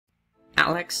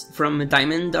Alex from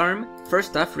DiamondArm.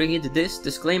 First off, read this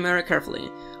disclaimer carefully.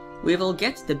 We will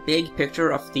get the big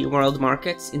picture of the world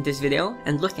markets in this video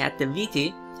and look at the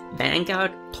VT,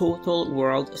 Vanguard Total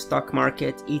World Stock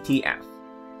Market ETF.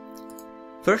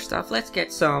 First off, let's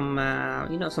get some,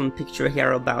 some picture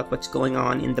here about what's going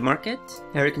on in the market.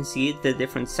 Here you can see the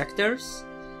different sectors,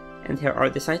 and here are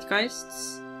the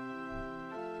zeitgeists.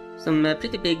 Some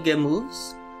pretty big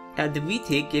moves. The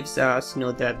VT gives us,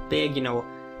 the big,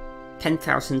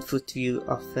 10,000 foot view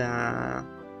of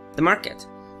the market.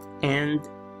 And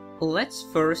let's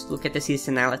first look at the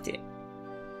seasonality.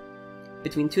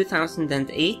 Between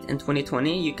 2008 and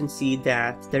 2020, you can see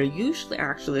that there usually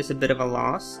actually is a bit of a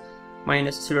loss,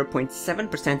 minus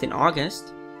 0.7% in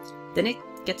August. Then it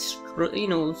gets,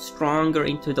 stronger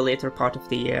into the later part of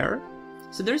the year.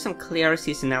 So there is some clear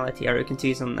seasonality here. You can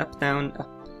see some up, down,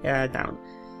 down.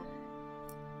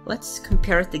 Let's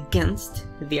compare it against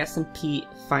the S&P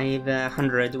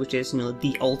 500, which is,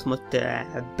 the ultimate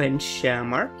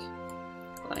benchmark.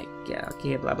 Like,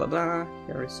 okay, blah blah blah.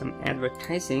 There is some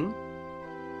advertising,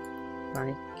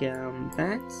 like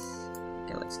that.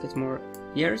 Okay, let's get more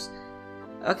years.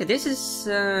 Okay, this is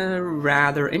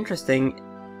rather interesting.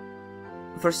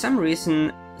 For some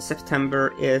reason,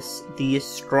 September is the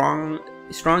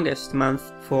strongest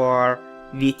month for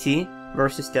VT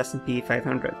versus the S&P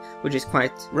 500, which is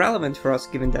quite relevant for us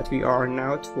given that we are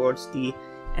now towards the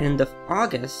end of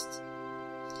August.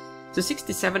 So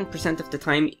 67% of the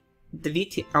time the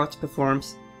VT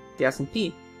outperforms the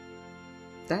S&P.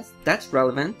 That's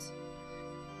relevant.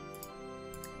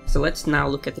 So let's now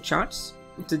look at the charts.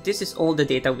 So this is all the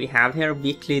data we have here,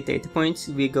 weekly data points.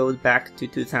 We go back to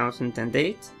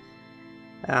 2008.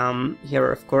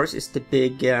 Here of course is the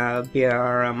big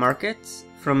bear market.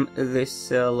 From this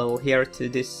low here to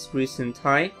this recent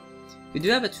high, we do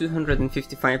have a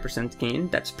 255% gain.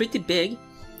 That's pretty big.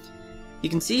 You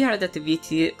can see here that the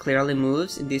VT clearly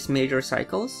moves in these major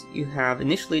cycles. You have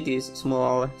initially these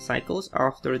small cycles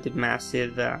after the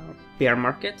massive bear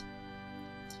market.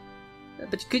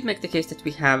 But you could make the case that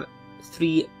we have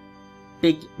three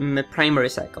big primary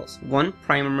cycles. One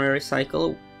primary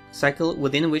cycle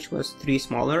within which was three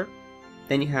smaller.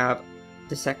 Then you have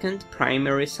the second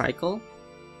primary cycle,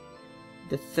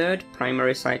 the third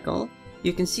primary cycle.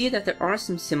 You can see that there are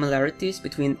some similarities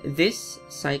between this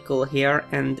cycle here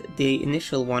and the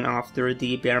initial one after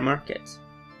the bear market.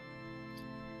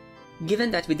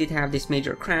 Given that we did have this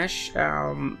major crash,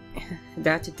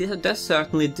 that does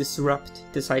certainly disrupt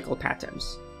the cycle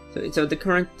patterns. So the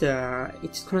current,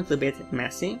 it's currently a bit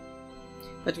messy,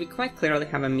 but we quite clearly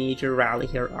have a major rally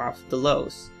here off the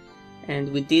lows.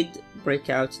 And we did break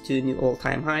out to a new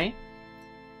all-time high.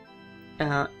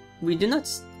 We do not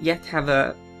yet have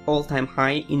a all-time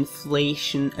high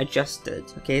inflation adjusted,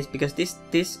 okay? Because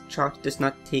this chart does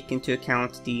not take into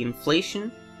account the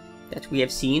inflation that we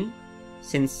have seen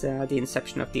since the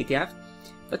inception of the ETF.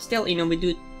 But still, we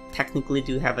do technically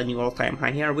have a new all-time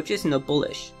high here, which is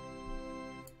bullish.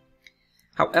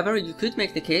 However, you could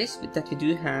make the case that we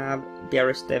do have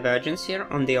bearish divergence here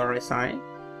on the RSI.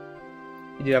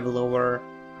 We do have lower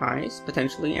highs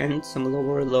potentially and some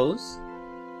lower lows.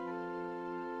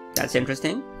 That's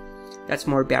interesting. That's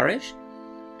more bearish.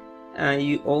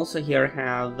 You also here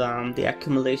have the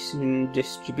accumulation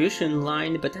distribution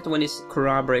line, but that one is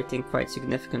corroborating quite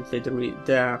significantly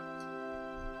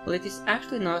well, it is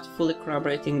actually not fully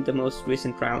corroborating the most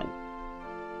recent rally.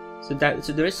 So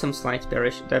there is some slight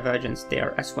bearish divergence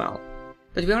there as well.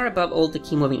 But we are above all the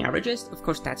key moving averages. Of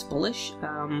course, that's bullish.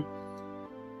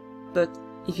 But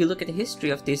if you look at the history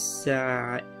of this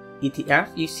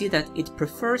ETF, you see that it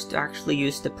prefers to actually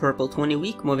use the purple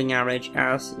 20-week moving average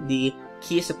as the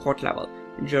key support level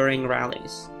during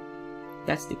rallies.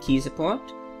 That's the key support.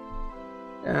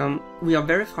 We are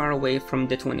very far away from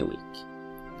the 20-week.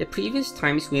 The previous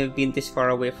times we have been this far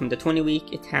away from the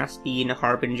 20-week, it has been a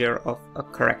harbinger of a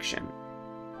correction.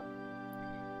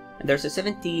 And there's a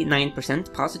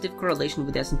 79% positive correlation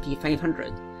with the S&P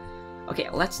 500. Okay,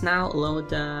 let's now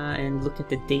load and look at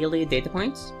the daily data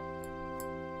points.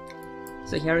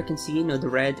 So here you can see, the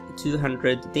red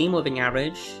 200-day moving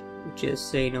average, which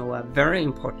is, a very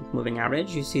important moving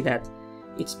average. You see that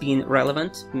it's been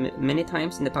relevant many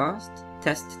times in the past.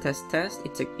 Test, test, test.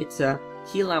 It's a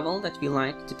key level that we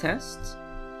like to test,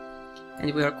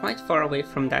 and we are quite far away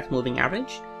from that moving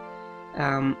average.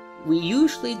 We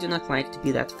usually do not like to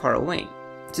be that far away.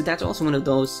 So that's also one of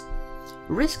those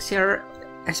risks here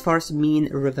as far as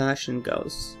mean reversion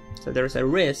goes. So there's a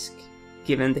risk,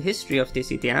 given the history of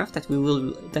this ETF, that we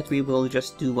will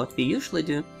just do what we usually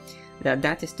do,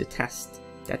 that is to test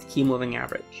that key moving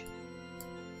average.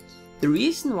 The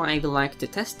reason why we like to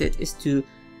test it is to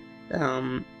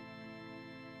to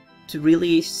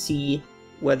really see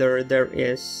whether there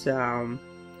is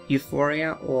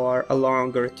euphoria or a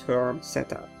longer term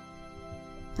setup.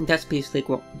 And that's basically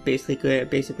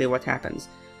what happens.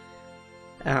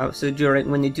 So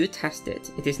when you do test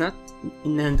it, it is not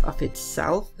in and of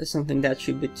itself something that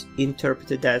should be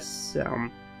interpreted as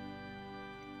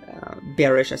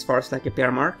bearish as far as like a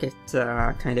bear market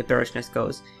kind of bearishness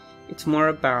goes. It's more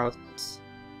about,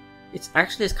 it's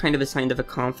actually kind of a sign of a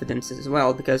confidence as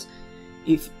well, because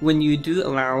when you do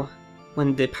allow,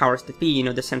 when the powers that be, you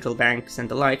know, the central banks and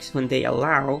the likes, when they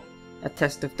allow a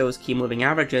test of those key moving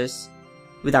averages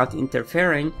without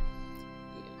interfering,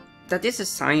 that is a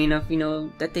sign of, you know,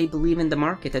 that they believe in the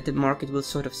market, that the market will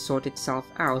sort of sort itself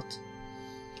out.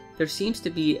 There seems to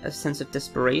be a sense of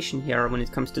desperation here when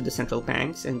it comes to the central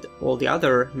banks and all the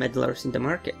other meddlers in the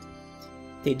market.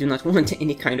 They do not want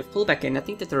any kind of pullback, and I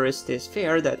think that the risk is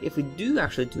fair that if we do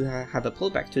actually have a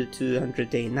pullback to the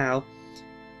 200-day now,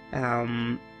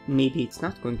 maybe it's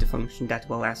not going to function that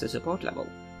well as a support level.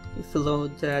 If we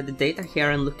load the data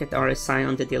here and look at RSI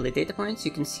on the daily data points,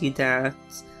 you can see that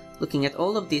looking at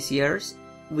all of these years,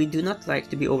 we do not like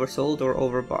to be oversold or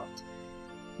overbought.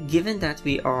 Given that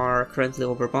we are currently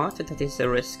overbought, that is a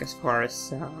risk as far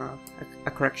as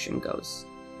a correction goes.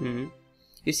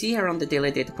 You see here on the daily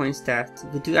data points that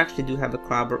we do have a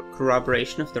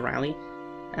corroboration of the rally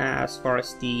as far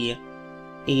as the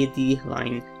AD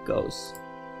line goes.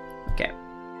 Okay.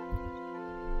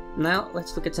 Now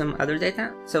let's look at some other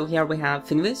data. So here we have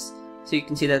Finviz. So you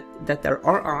can see that there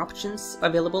are options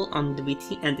available on the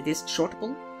VT and it is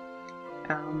shortable.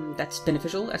 That's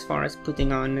beneficial as far as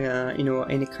putting on you know,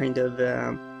 any kind of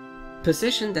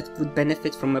position that would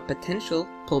benefit from a potential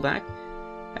pullback.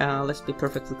 Let's be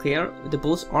perfectly clear, the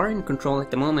bulls are in control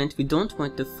at the moment. We don't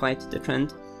want to fight the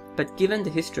trend, but given the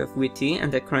history of VT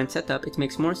and the current setup, it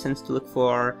makes more sense to look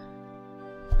for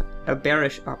a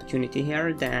bearish opportunity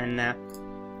here than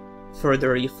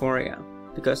further euphoria,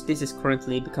 because this is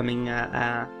currently becoming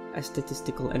a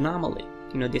statistical anomaly,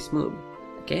 you know, this move.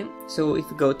 Okay, so if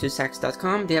we go to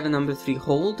Saks.com, they have a number 3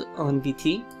 hold on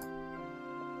VT.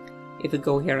 If we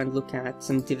go here and look at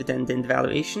some dividend and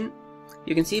valuation,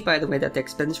 you can see, by the way, that the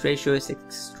expense ratio is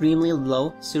extremely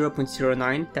low,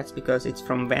 0.09. That's because it's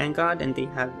from Vanguard and they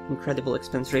have incredible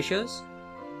expense ratios.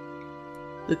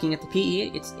 Looking at the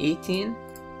PE, it's 18.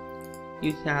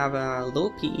 You have a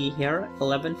low PE here,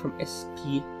 11 from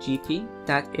SPGP.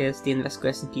 That is the Invesco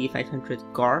S&P 500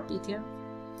 GARP ETF.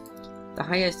 The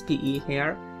highest PE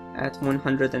here at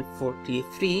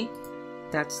 143.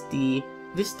 That's the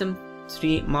Wisdom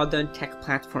 3 Modern Tech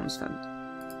Platforms Fund.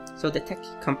 So the tech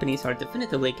companies are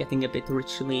definitively getting a bit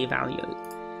richly valued.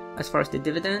 As far as the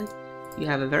dividend, you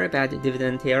have a very bad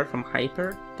dividend here from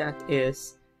Hyper. That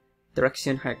is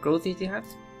Direction High Growth ETF.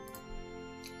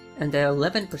 And the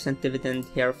 11% dividend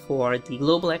here for the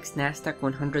Global X Nasdaq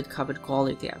 100 Covered Call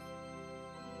ETF.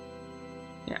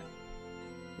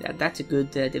 Yeah, that's a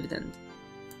good dividend.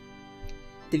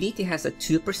 The VT has a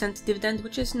 2% dividend,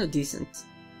 which is decent.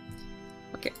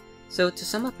 Okay, so to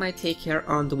sum up my take here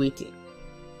on the VT.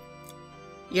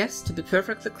 Yes, to be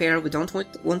perfectly clear, we don't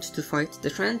want to fight the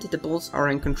trend. The bulls are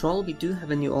in control. We do have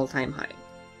a new all-time high.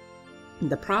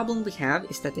 The problem we have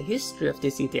is that the history of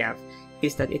this ETF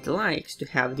is that it likes to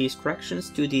have these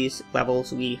corrections to these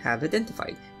levels we have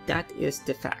identified. That is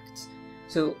the fact.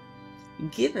 So,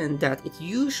 given that it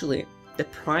usually, the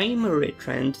primary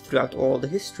trend throughout all the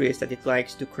history is that it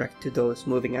likes to correct to those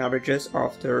moving averages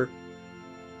after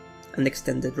an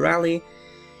extended rally,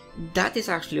 that is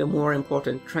actually a more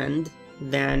important trend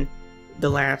than the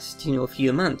last,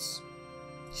 few months.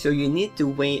 So you need to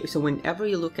wait. So whenever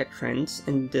you look at trends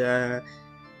and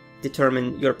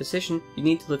determine your position, you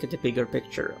need to look at the bigger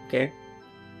picture, okay?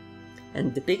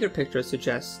 And the bigger picture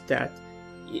suggests that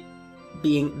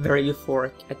being very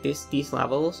euphoric at these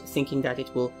levels, thinking that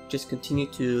it will just continue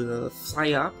to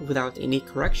fly up without any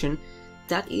correction,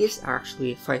 that is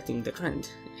actually fighting the trend.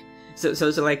 So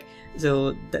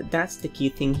that's the key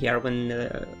thing here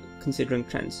when considering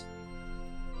trends.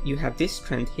 You have this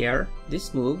trend here,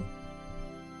 this move,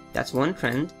 that's one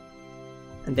trend,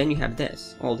 and then you have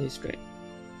this, old history.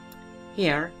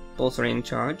 Here, bulls are in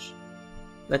charge.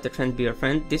 Let the trend be your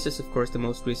friend. This is of course the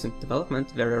most recent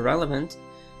development, very relevant,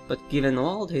 but given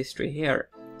all the history here,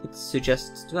 it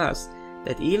suggests to us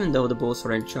that even though the bulls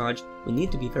are in charge, we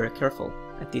need to be very careful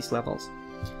at these levels.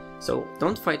 So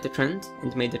don't fight the trend,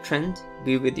 and may the trend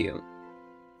be with you.